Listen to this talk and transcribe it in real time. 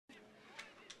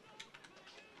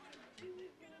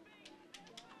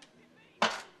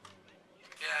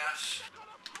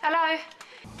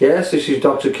Yes, this is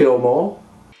Dr. Killmore.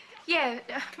 Yeah,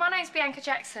 my name's Bianca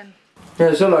Jackson.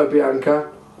 Yes, hello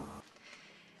Bianca.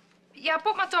 Yeah, I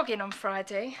brought my dog in on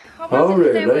Friday. I Oh, wondered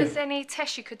if there really? was any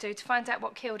tests you could do to find out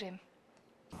what killed him.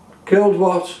 Killed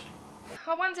what?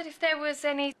 I wondered if there was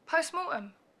any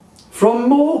post-mortem. From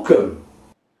Mortem.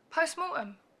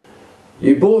 Post-mortem?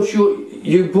 You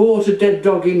bought a dead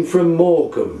dog in from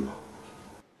Mortem.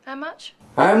 How much?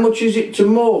 How much is it to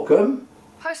Mortem?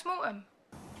 Post-mortem?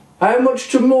 How much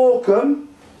to Mortem?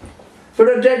 For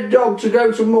a dead dog to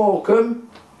go to Mortem?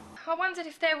 I wondered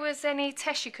if there was any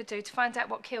tests you could do to find out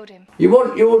what killed him. You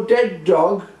want your dead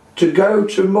dog to go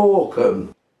to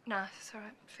Mortem? No, it's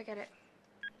alright. Forget it.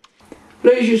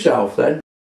 Please yourself then.